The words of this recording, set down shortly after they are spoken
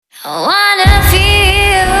I wanna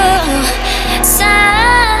feel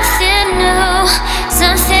something new,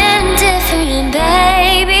 something different,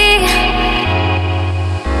 baby.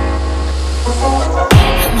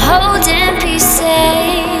 I'm holding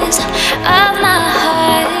pieces of my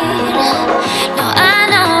heart. No, I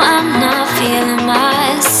know I'm not feeling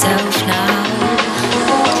myself now.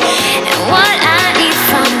 And what I need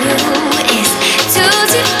from you is to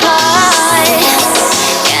depart.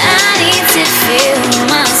 Yeah, I need to feel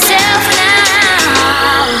myself now.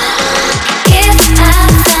 If I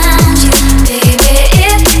found you, baby,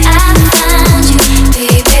 if I found you,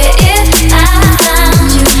 baby, if I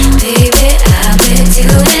found you, baby, I would do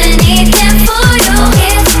anything for you.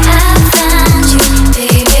 If I found you,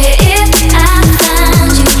 baby, if I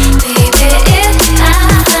found you, baby, if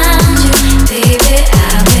I found you, baby,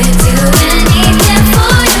 I would do anything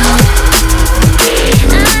for you.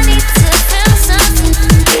 I need to feel something.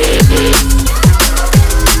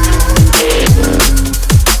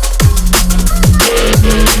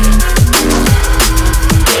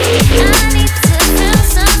 I need to feel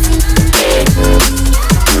something.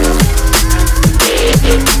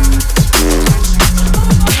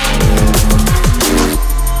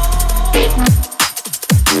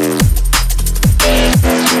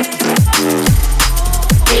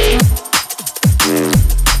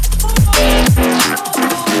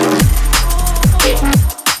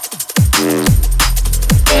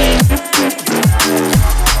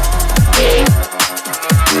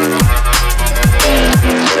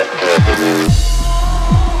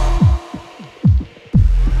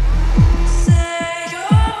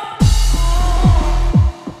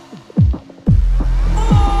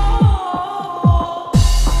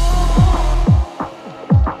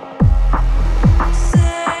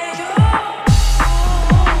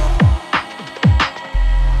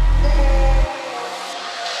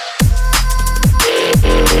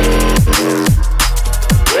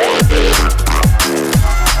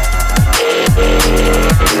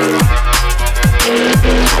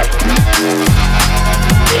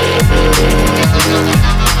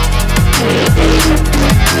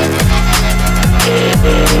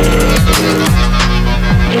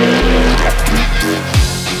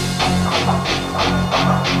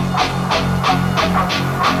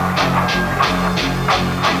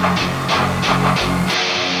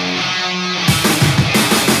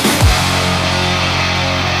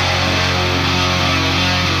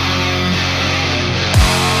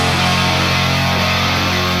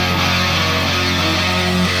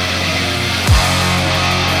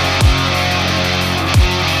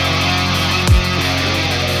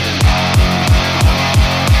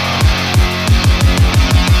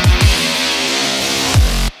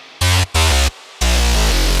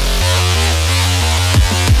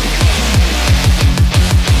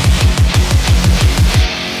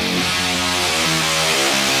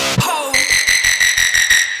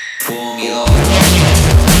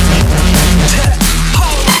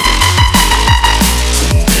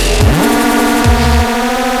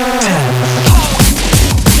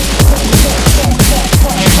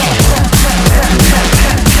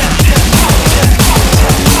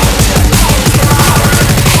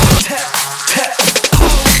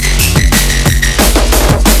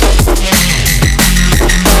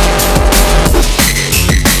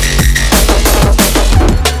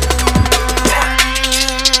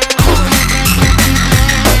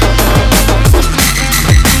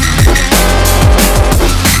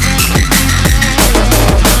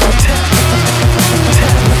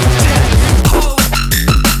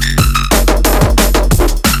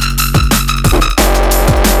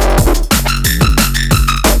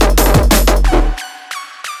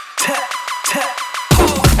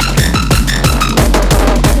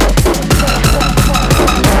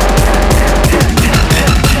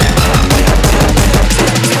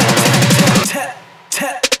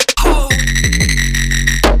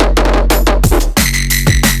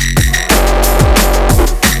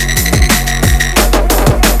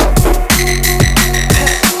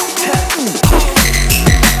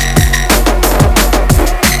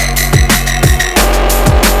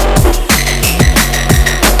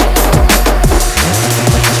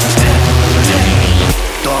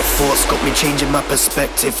 Changing my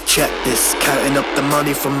perspective, check this. Counting up the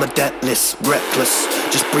money from my debt list. Reckless,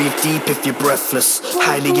 just breathe deep if you're breathless.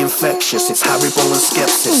 Highly infectious, it's Haribo and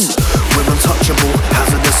skepsis. We're untouchable,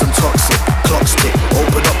 hazardous and toxic. Clock's tick,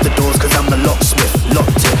 open up the doors cause I'm the locksmith.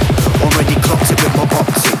 Locked it, already clocked it with my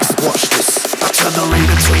optics. Watch this, I turn the rain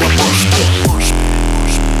into a mosh pit.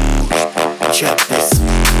 Check this.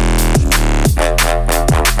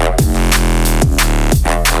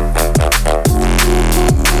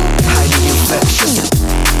 Highly infectious.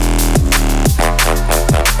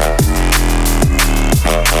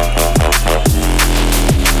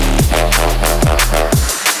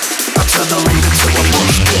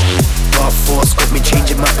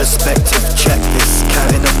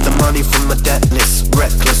 debt list.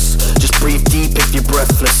 Reckless, just breathe deep if you're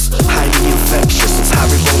breathless. Highly infectious, it's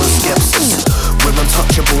Harry and skepsis. We're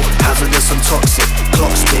untouchable, hazardous and toxic.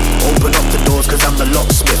 Clock's tick, open up the doors cause I'm the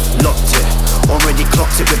locksmith. Locked it, already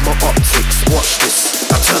clocked it with my optics. Watch this,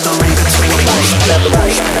 I turn the ring into a light.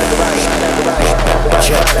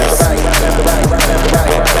 Check this.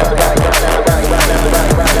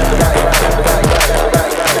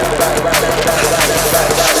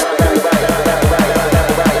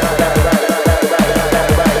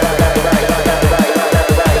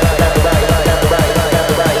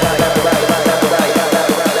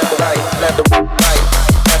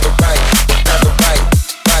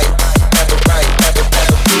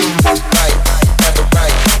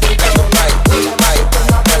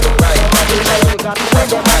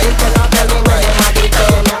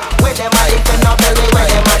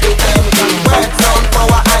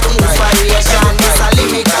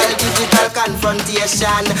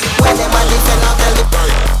 When them a defend, now tell me.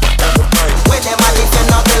 When them a defend,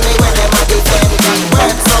 now tell me when them a defend.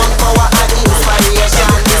 Word, sound, power and inspiration.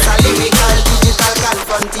 It's a lyrical, digital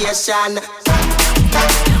confrontation.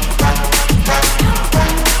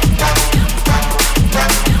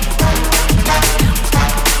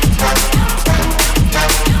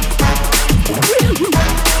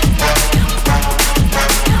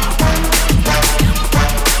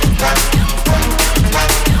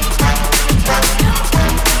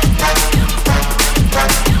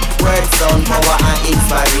 Sound, power and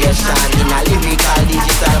inspiration in a lyrical,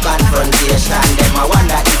 digital confrontation. Them I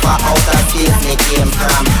wonder if I outer space me came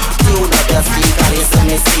from. Tune up your speaker, listen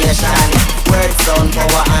me station. Word, sound,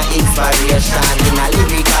 power and inspiration in a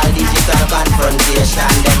lyrical, digital confrontation.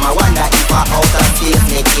 Them I wonder if I outer space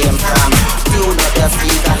me came from. Tune up your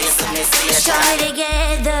speaker, listen me station. Try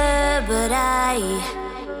together, but I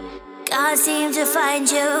can't seem to find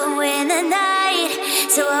you in the night.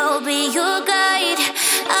 So I'll be your guide,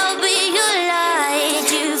 I'll be your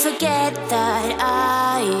light. You forget that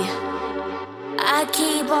I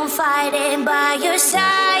keep on fighting by your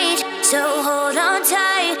side. So hold on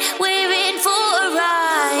tight, we're in for a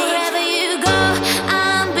ride. Wherever you go,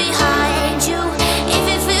 I'm behind you. If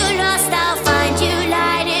you feel lost, I'll find you.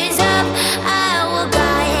 Light is up, I will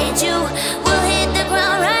guide you. We'll hit the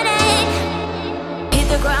ground running. Hit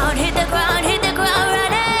the ground, hit the ground, hit the ground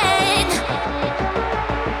running.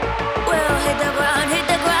 We'll hit the ground, hit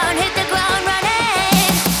the ground, hit the ground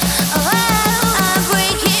running. Oh, I'm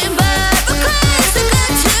breaking barricades to get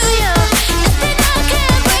to you. Nothing I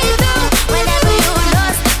can't break through. Whenever you're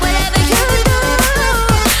lost, whatever you do,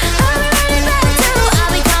 I'll be running back to.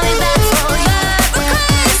 I'll be coming back for you.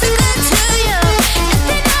 Barricades to get to you.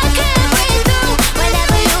 Nothing I can't break through.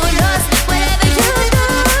 Whenever you're lost, whatever you do,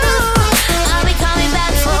 I'll be coming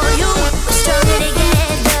back for you. We're stronger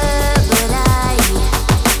together, but I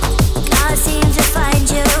can't seem to find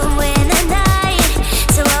you in the night.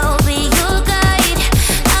 So I'll be your guide,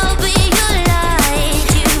 I'll be your light.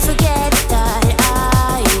 You forget that I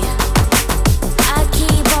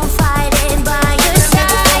keep on fighting by your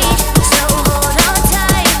side. So hold on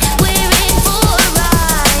tight, we're in for a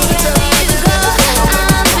ride. Wherever you go,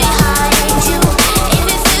 I'm behind you. If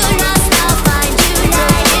you feel lost, I'll find you.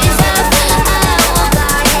 Light is up, I will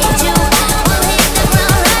guide you. We'll hit the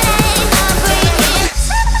ground running. I'm breaking.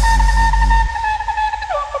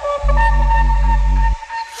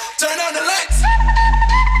 Turn on the lights.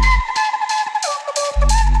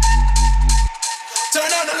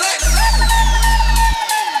 Turn on the lights.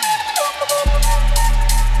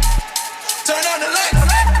 Turn on the lights. Turn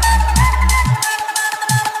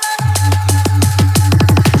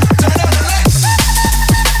on the lights.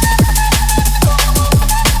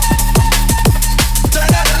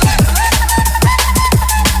 Turn on the lights.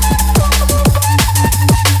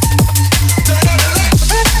 Turn on the lights.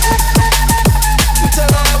 You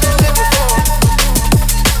tell her I've been living for.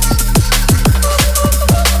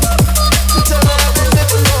 You tell her I've been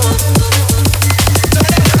living for.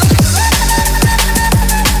 Turn on the lights.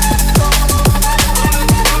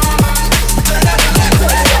 Turn on the lights.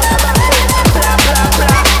 Blah blah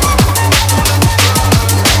blah.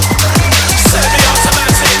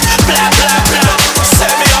 Semi-automatic. Blah blah blah.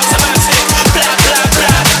 Semi-automatic. Blah blah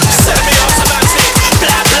blah. Semi-automatic.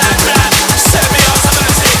 Blah blah blah.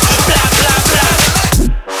 Semi-automatic. Blah blah blah.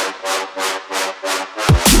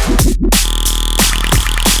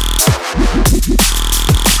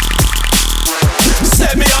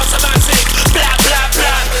 Semi-automatic, blah blah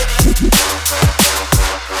blah.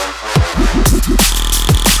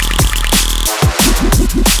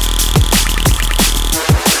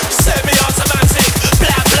 Semi-automatic,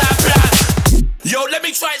 blah blah blah. Yo, let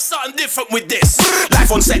me try something different with this. Like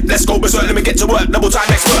on set, let's go berserk, let me get to work. Double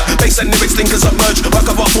time expert, bass and lyrics linkers submerge.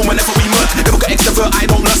 Work of art form whenever we merge. Never got extrovert, I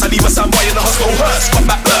don't nurse. I leave a sound boy in the hospital hearse.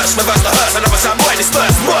 Combat burst, reverse the hearse. Another sound boy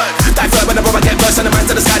dispersed. Word, divert whenever I get burst. And the man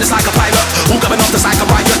to the sky is like a pilot. All coming off the side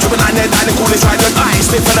of riot. Driven line there, dining cool and trident. I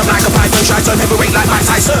spit venom like a python. Try turn heavyweight like Mike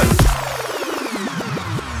Tyson.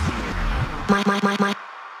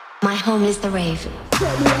 My home is the rave.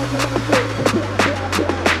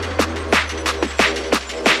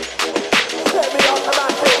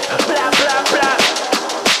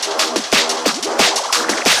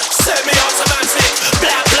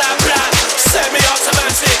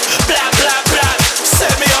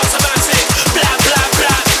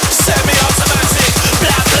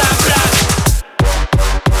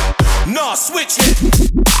 Switch it.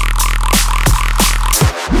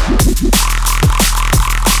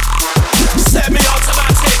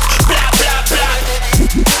 Semi-automatic, blah blah blah.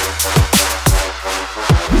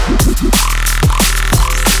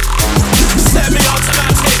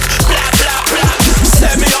 Semi-automatic, blah blah blah.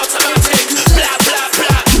 Semi-automatic, blah blah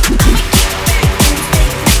blah.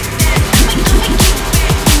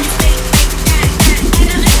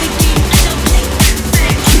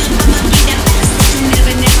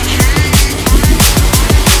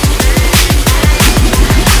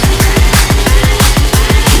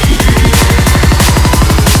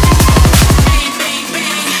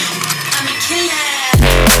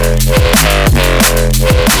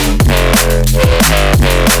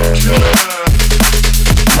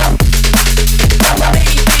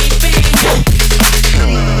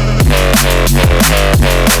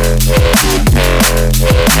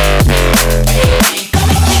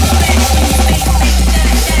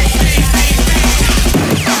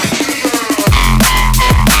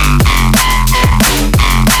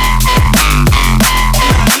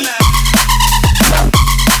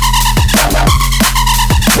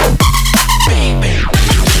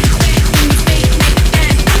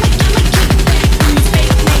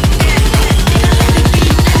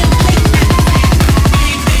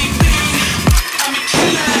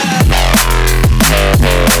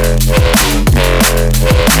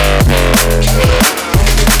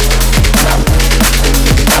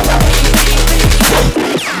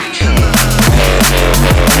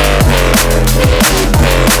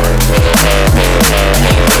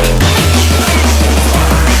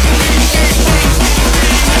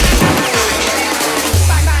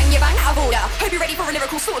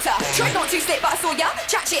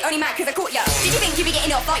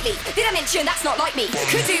 That's not like me.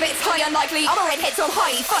 Could do, but it's highly unlikely. I'm a redhead, so I'm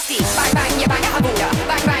highly fussy. Bang bang, you bang out of order.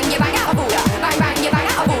 Bang bang, you bang out of order. Bang bang, you bang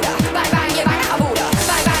out of order. Bang bang, you bang out of order.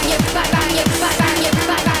 Bang bang, you bang bang, you bang bang, you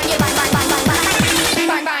bang bang, you bang bang bang bang bang.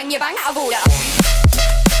 Bang bang, you bang out of order.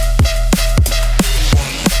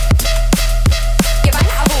 You bang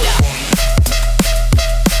out of order.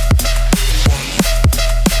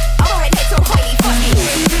 I'm a redhead, so I'm highly fussy.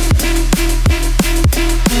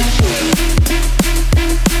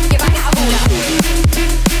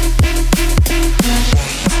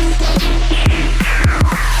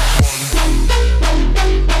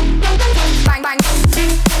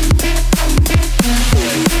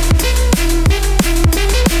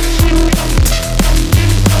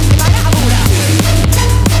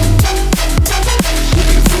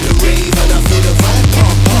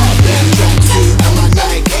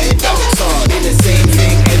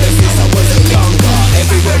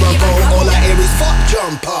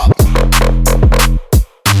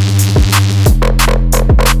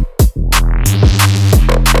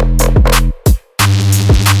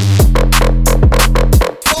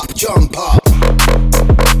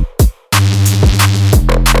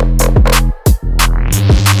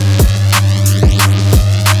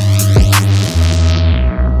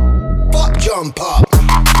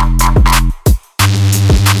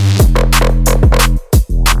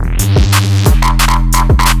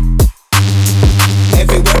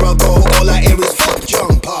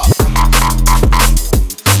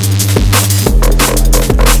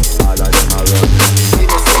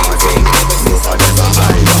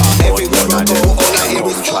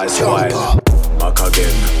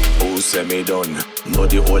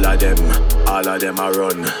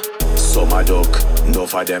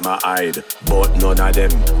 Of them a hide, but none of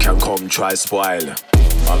them can come try spoil.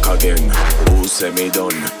 Back again, who say me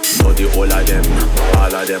done? Know the whole of them,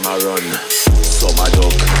 all of them a run. Some a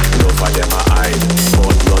duck, enough of them a hide,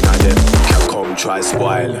 but none of them can come try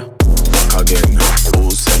spoil. Back again,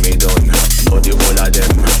 who say me done? Know the whole of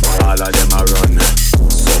them, all of them a run.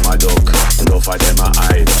 Some a duck, enough of them a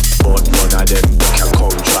hide, but none of them can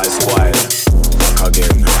come try spoil. Back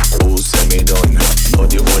again, who say me done? Know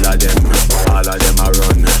the whole of them, all of them a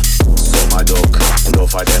run. Some a duck, enough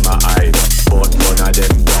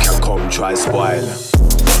try spoil.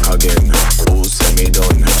 Back again, who say me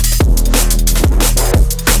done?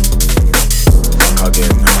 Back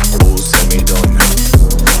again, who say me done?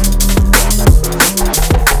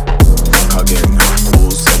 Back again,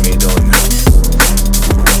 who say me done?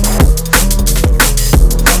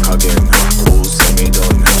 Back again, who say me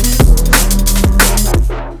done?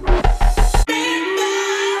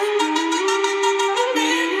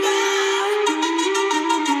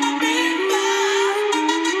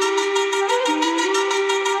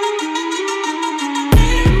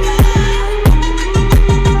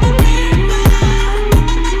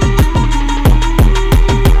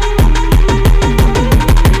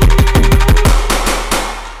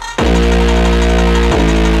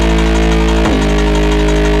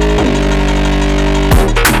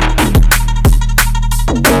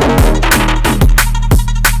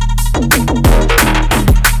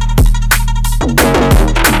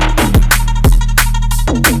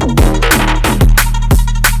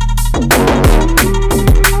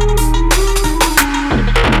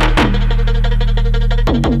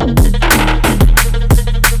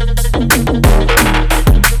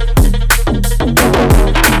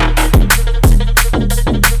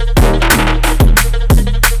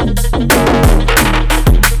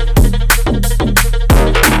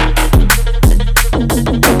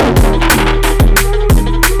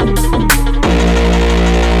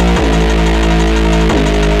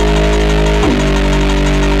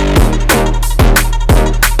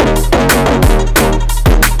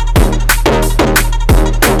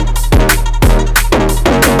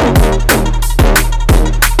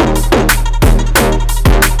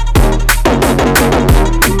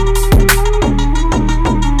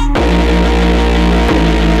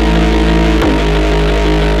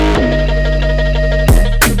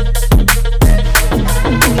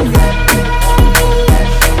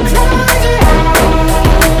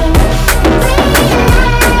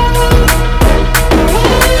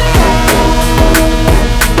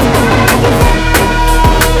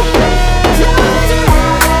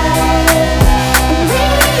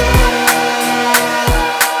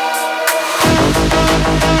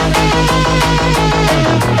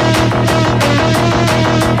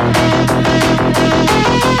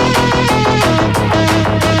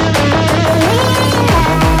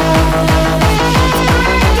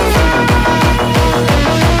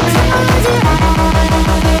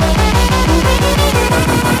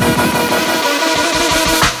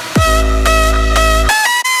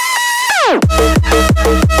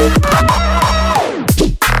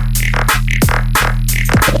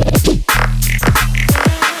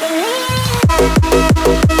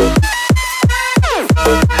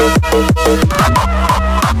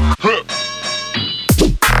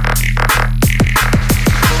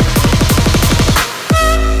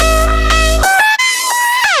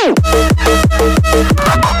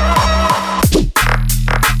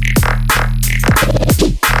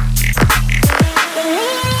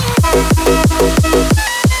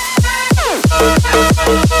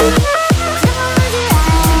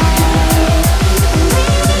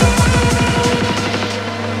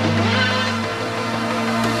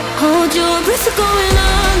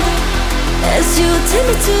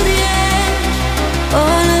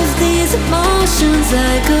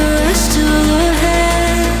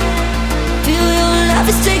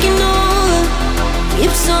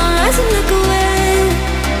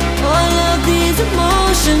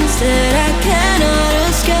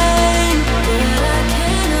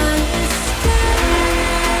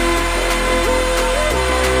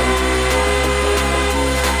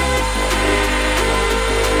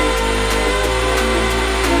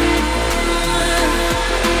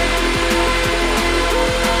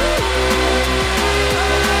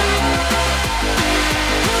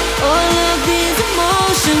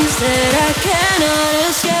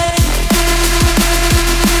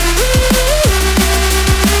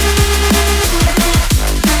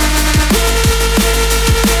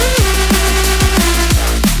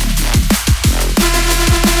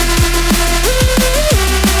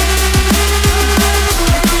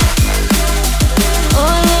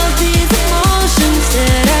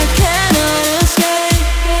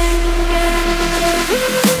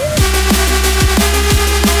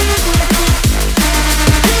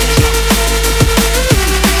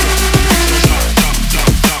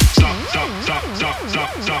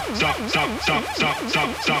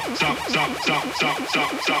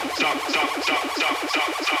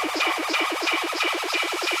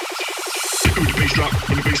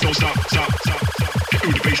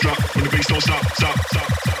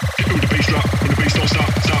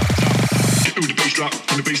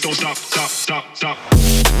 Stop.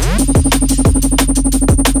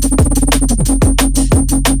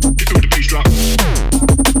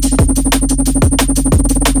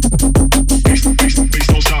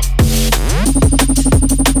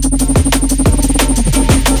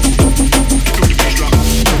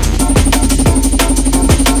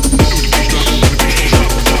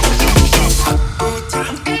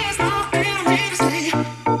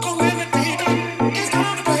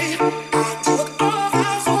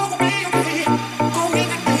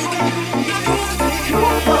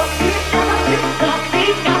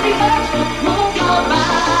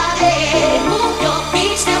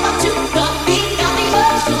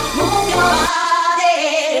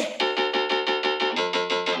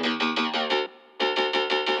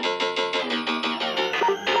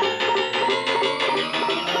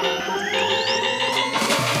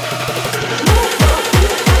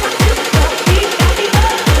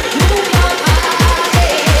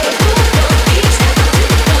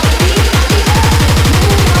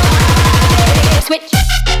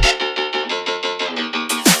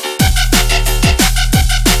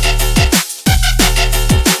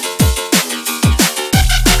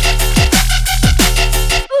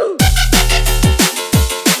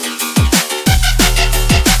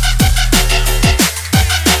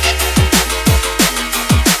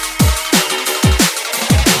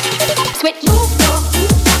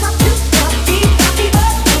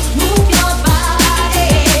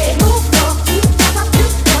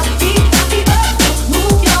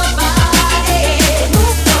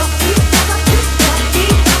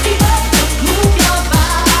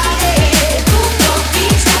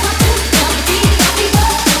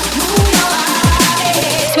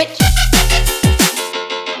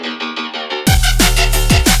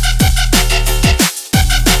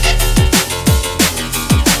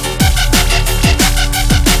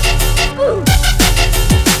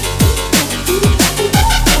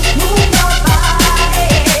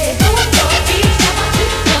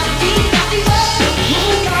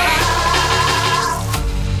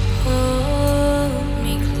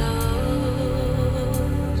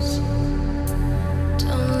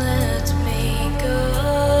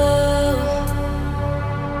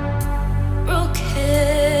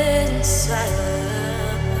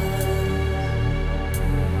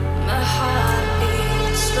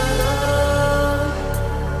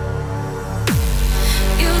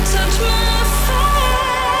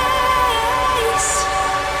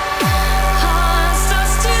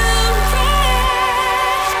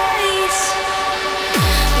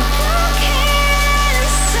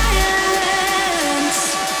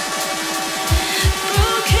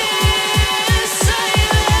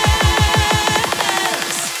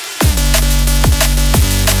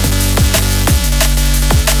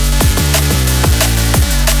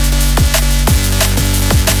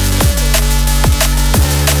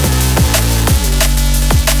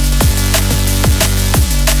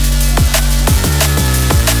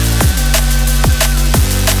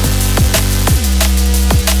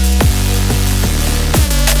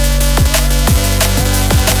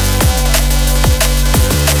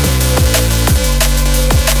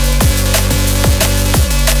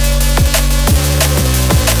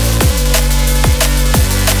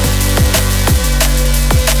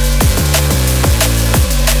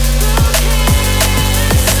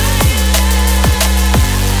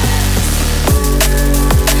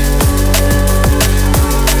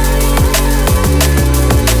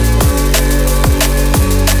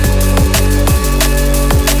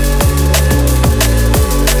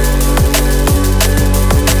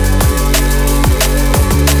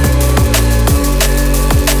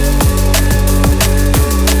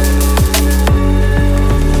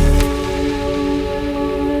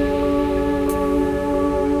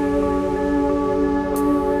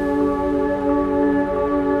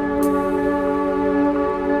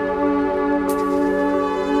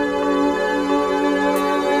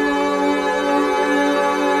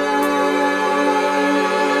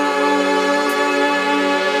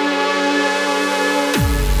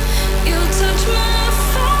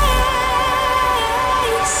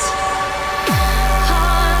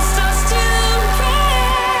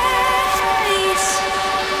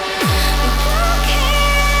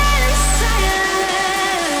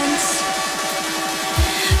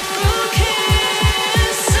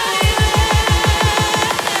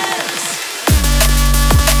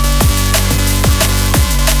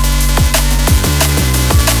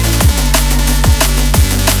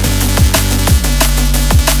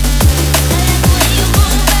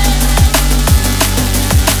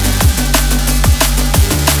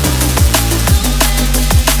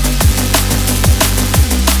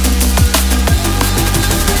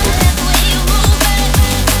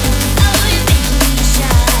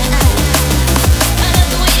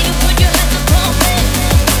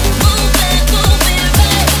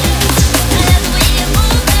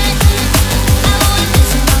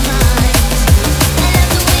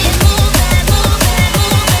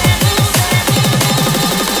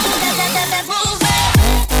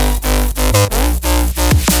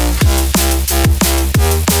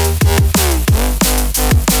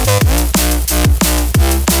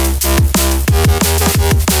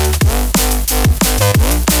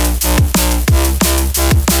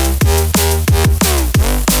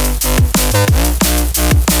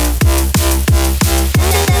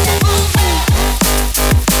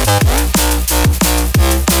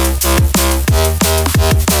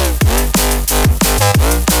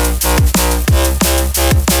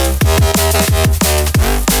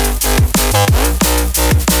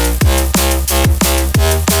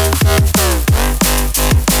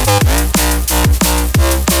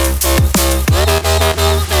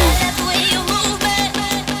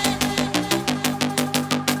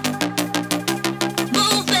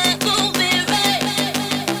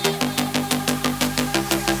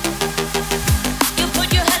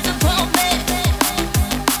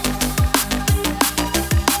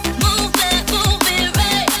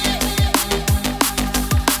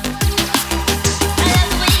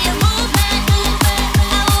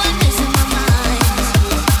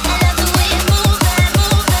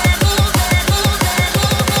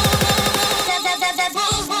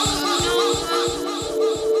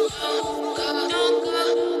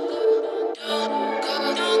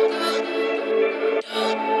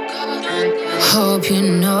 hope you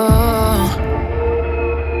know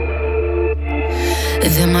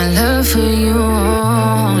that my love for you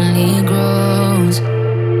only grows.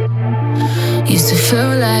 Used to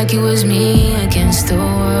feel like it was me against the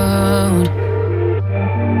world.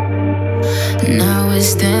 Now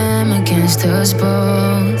it's them against us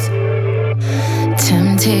both.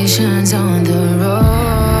 Temptations on the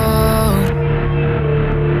road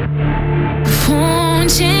won't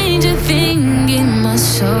change a thing in my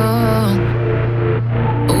soul.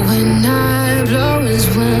 When I blow is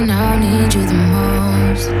when I need you the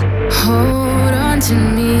most. Hold on to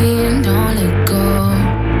me and don't let go.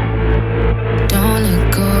 Don't let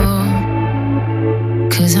go,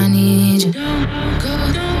 'cause I need you. Don't go,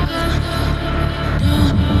 don't go,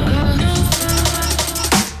 don't go.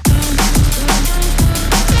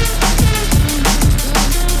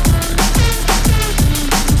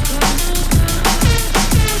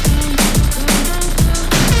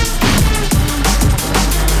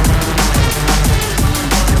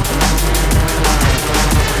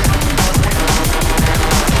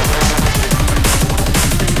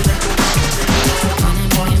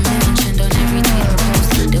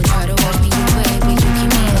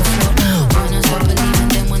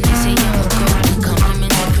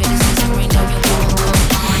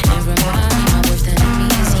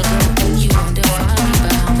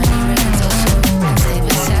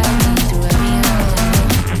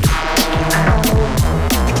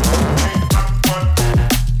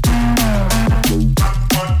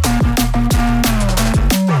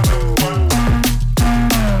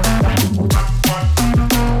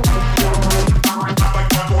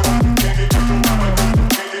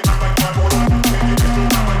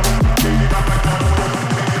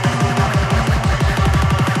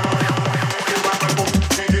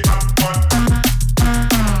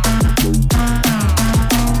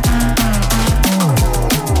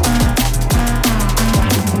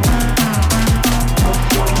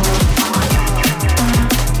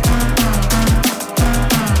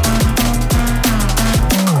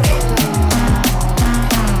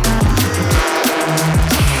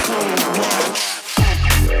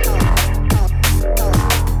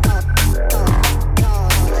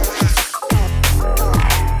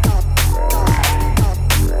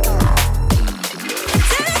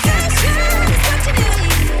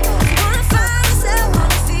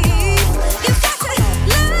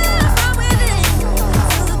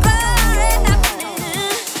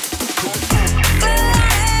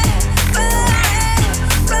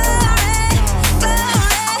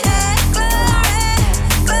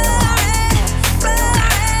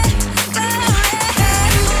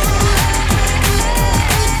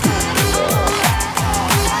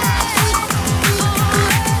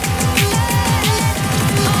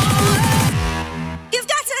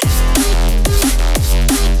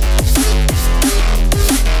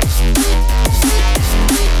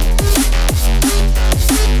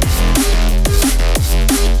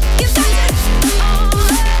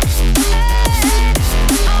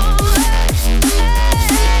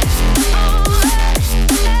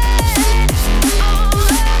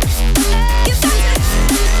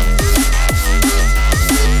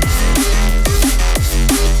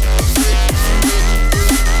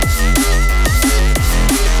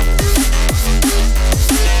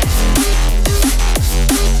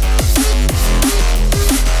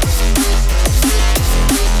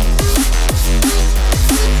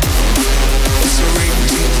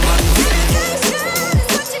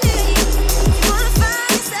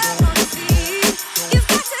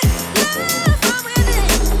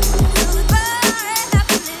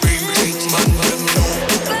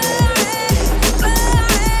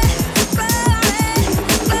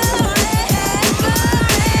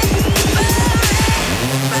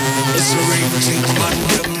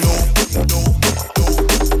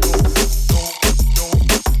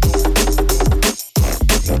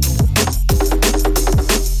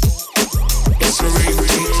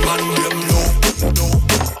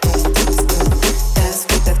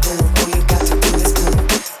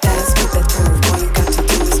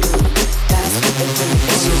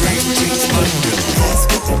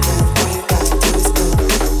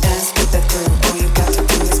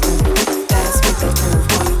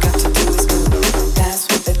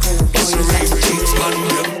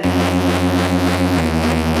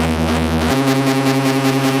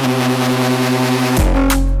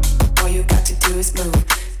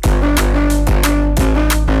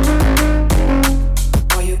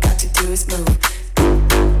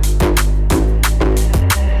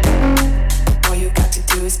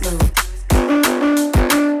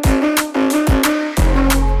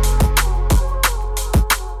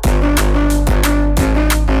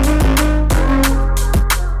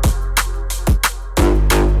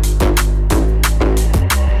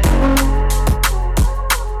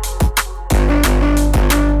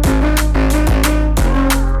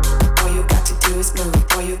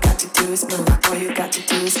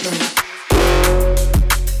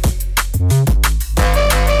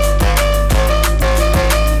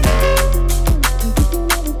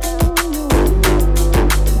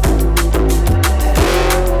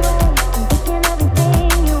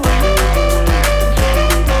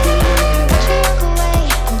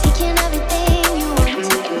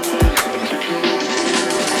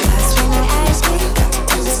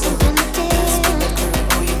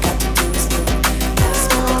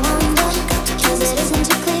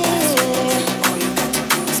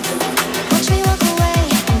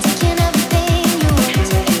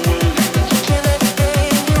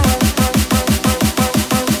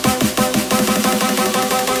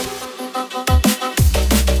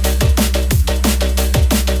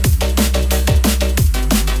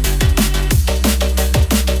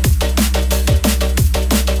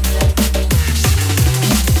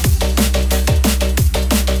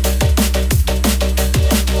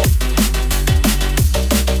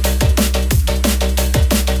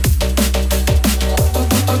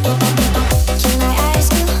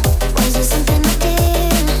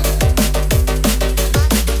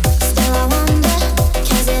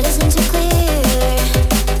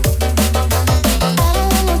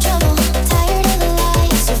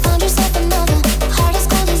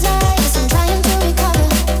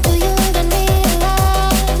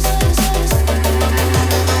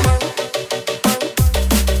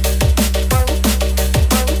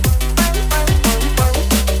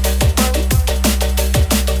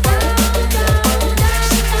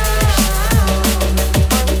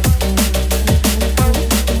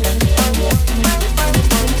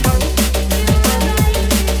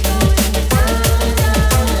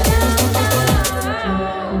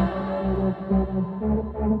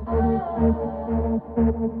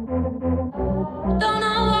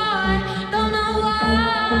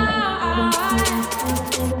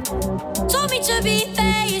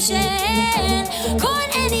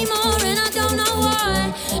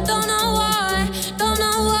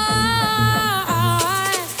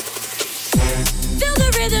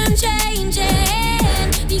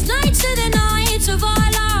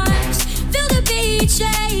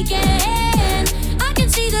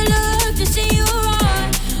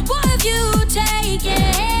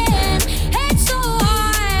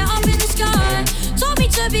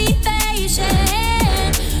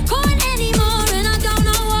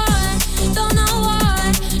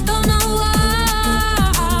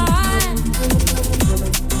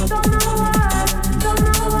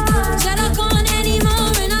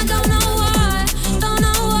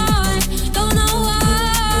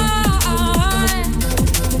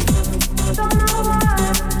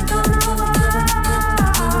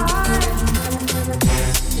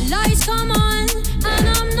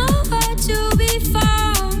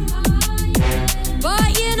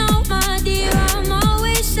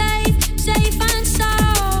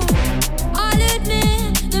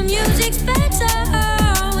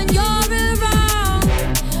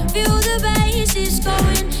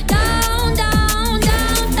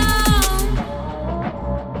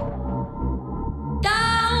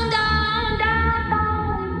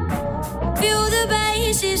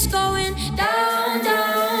 place is going down,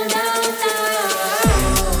 down, down, down.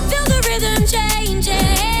 Feel the rhythm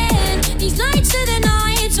changing. These nights are the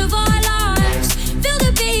nights of our lives. Feel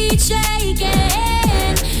the beat shaking.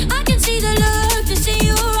 I can see the look that's in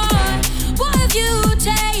your eye. What have you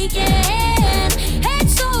taken? Head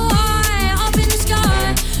so high, up in the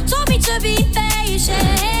sky. Told me to be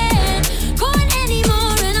patient. Can't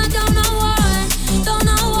anymore, and I don't know why. Don't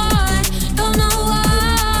know why. Don't know why.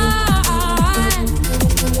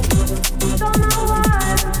 Don't know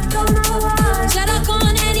why. Don't know why. Said I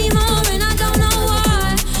can't anymore, and I don't know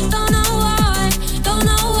why. Don't know why. Don't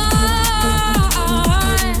know why.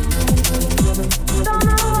 Don't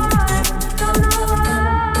know why. Don't know why.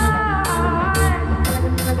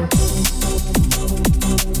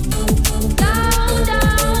 Down,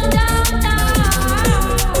 down, down,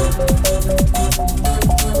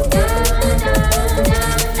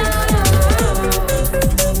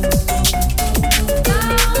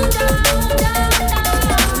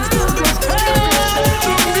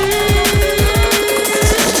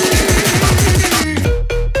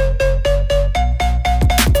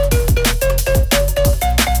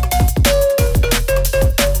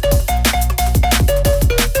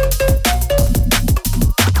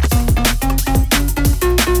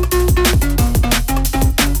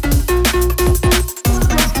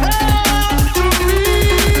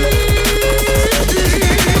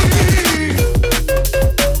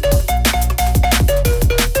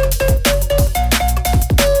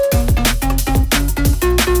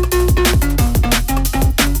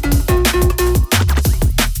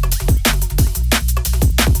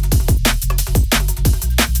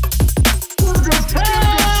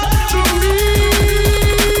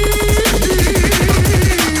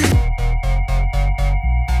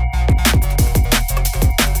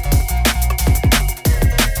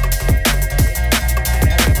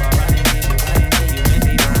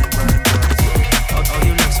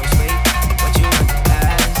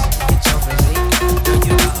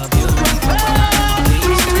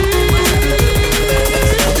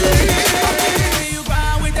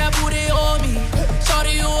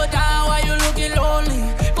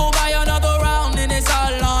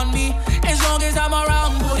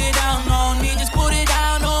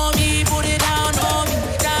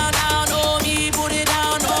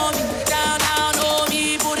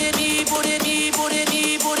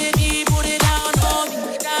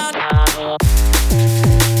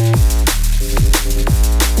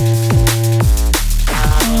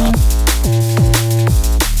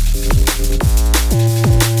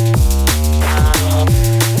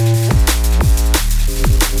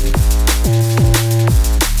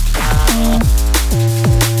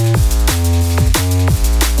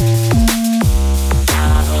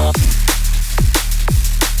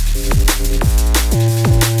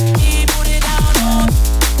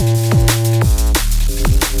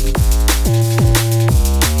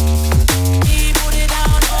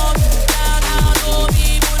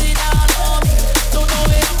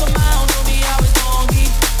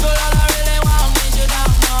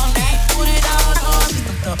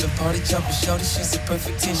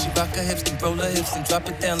 Drop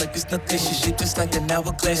it down like it's nothing. She shit just like an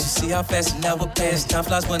hourglass. You see how fast an hour pass. Time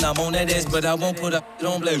flies when I'm on that ass, but I won't put up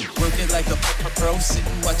on blame. Work it like a pro, sit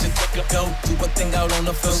and watch it go. Do a thing out on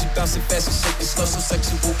the floor. She bouncing fast and shaking slow, so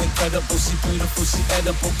sexual, incredible. She beautiful, she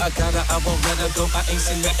edible. I got her, I won't let her go. I ain't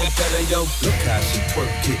seen nothing better, yo. Look how she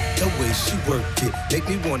twerk it, the way she work it. Make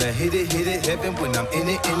me wanna hit it, heaven when I'm in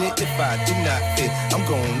it. If I do not fit, I'm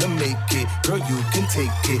gonna make it. Girl, you can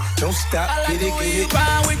take it. Don't stop, I like get it, get it.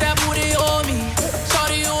 Ride with that booty on me.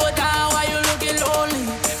 Shorty, you a down while you looking lonely.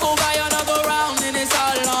 Go buy another round and it's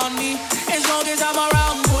all on me. As long as I'm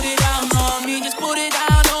around, put it down on me. Just put it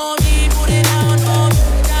down on me. Put it down on me.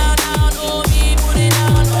 Down, down on me. Put it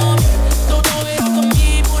down on me. Don't throw it up on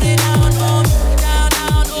me. Put it down on me. Down,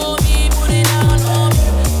 down on me. Put it down on me.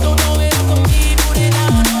 Don't throw it up on me. Put it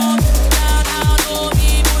down on me. Down, down on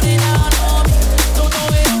me. Put it down on me. Don't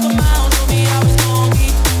throw it up on me. Show me how it's gonna be.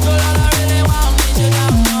 Girl, all I really want is you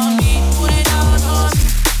down on me. Put it down on me.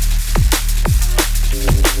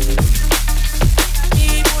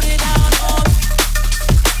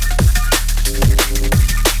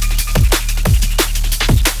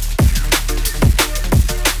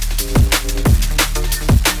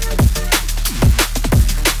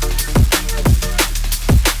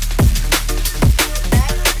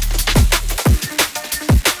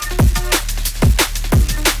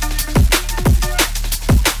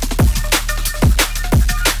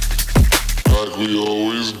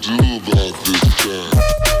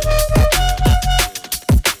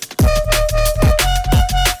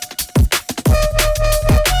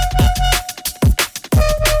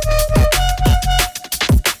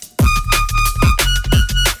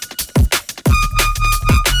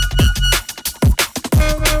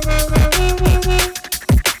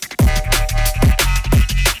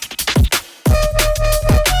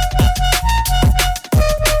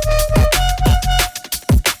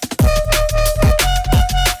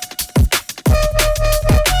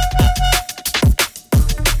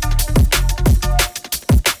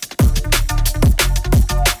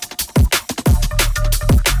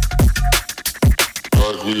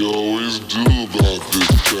 like we always do about this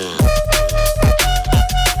time.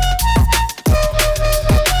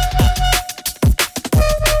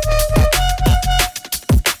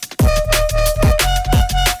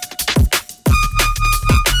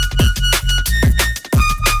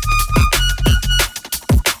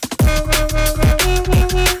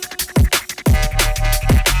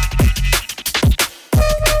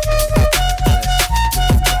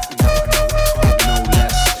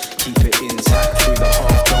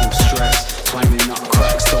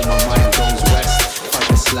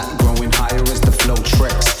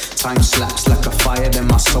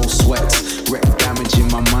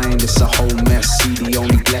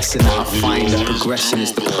 Progression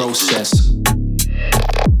is the process.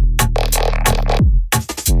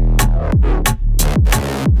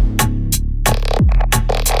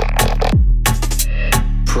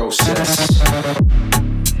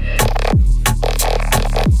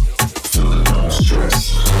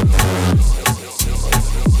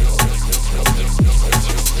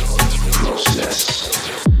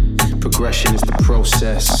 Progression is the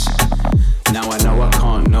process. Now I know I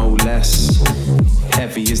can't know less.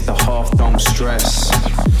 Heavy is the half, don't stress.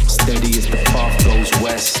 Steady as the path goes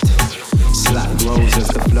west. Slack grows as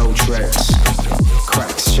the flow treks.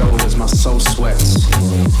 Cracks show as my soul sweats.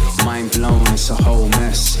 Mind blown, it's a whole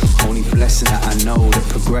mess. Only blessing that I know that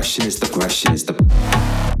progression is the process.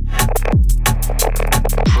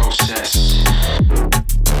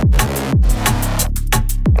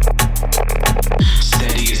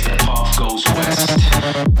 Steady as the path goes west.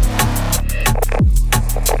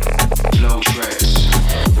 Flow treks.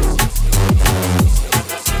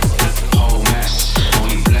 Whole mess.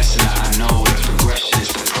 Only blessing that I know that progression is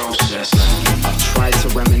the process. I've tried to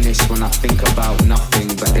reminisce when I think about nothing,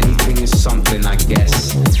 but anything is something, I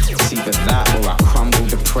guess. It's either that or I crumble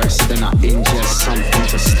depressed, then I ingest something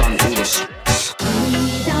to stunt all the stress.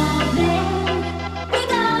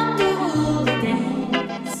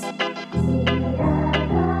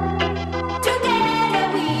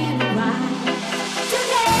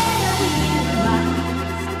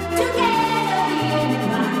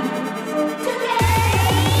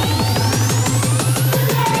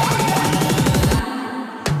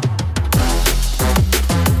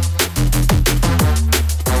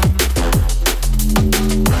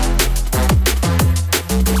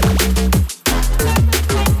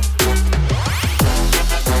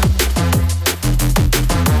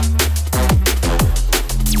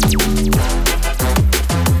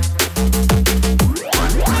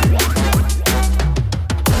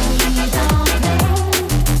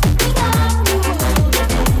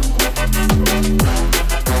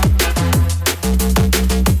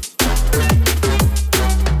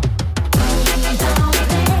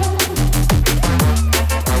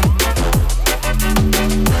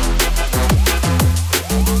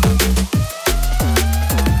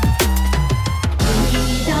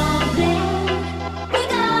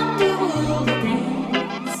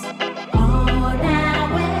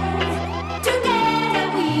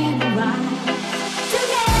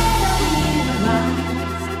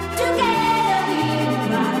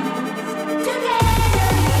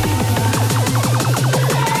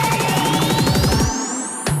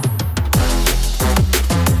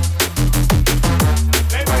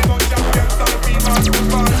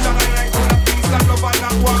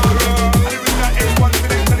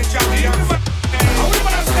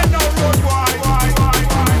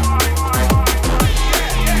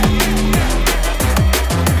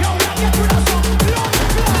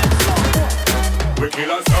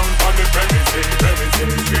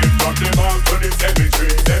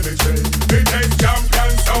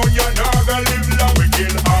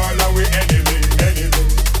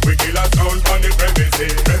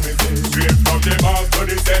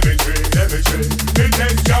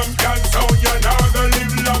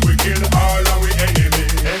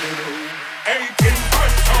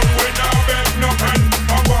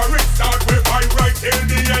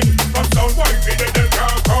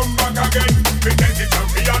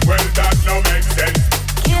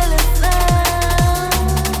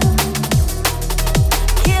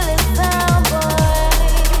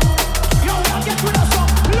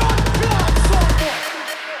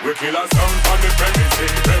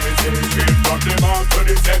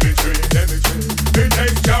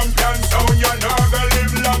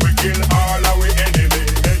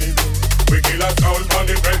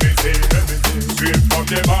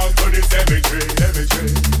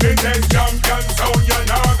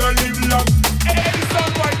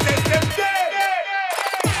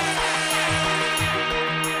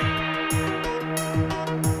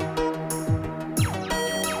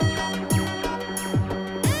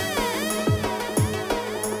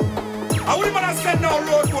 I wouldn't want to send no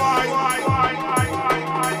road boy.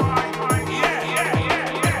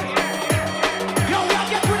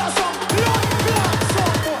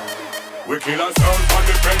 We kill ourselves on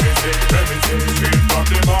the premises. Straight from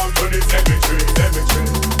the mouth to the cemetery.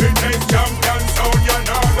 We take champion sound, you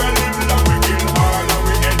know the live long. We kill all of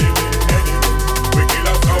we enemy. We kill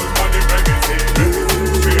ourselves on the premises.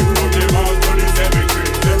 Straight from the mouth to the cemetery.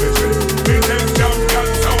 We take champion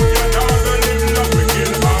sound, you know the live long. We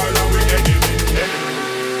kill all of we enemy.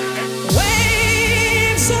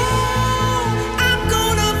 Waves on, I'm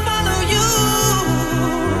gonna follow you,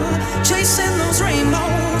 chasing those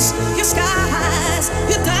rainbows, your skies,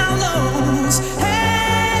 your down lows.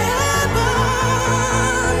 Heaven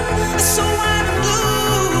is so wide and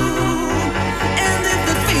blue, and if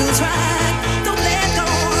it feels right, don't let go.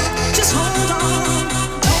 Just hold on,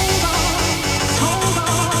 hold on, hold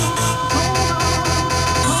on,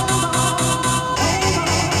 hold on, hold on,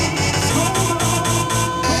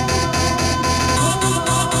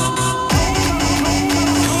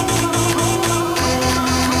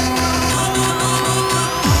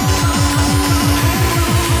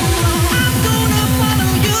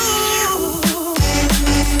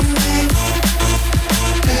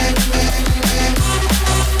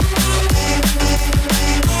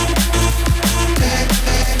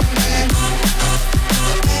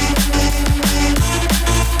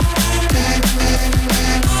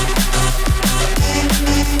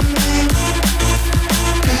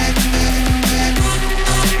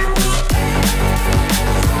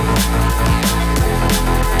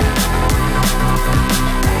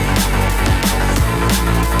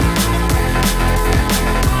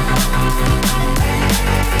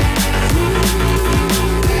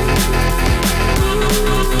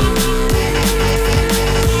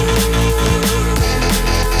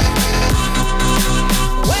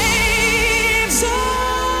 waves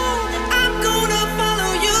on, I'm gonna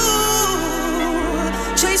follow you,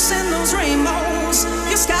 chasing those rainbows,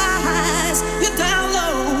 your skies, your down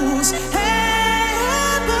lows.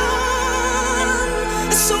 Heaven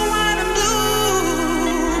is so wide and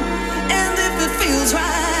blue, and if it feels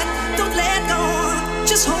right, don't let go.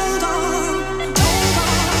 Just hold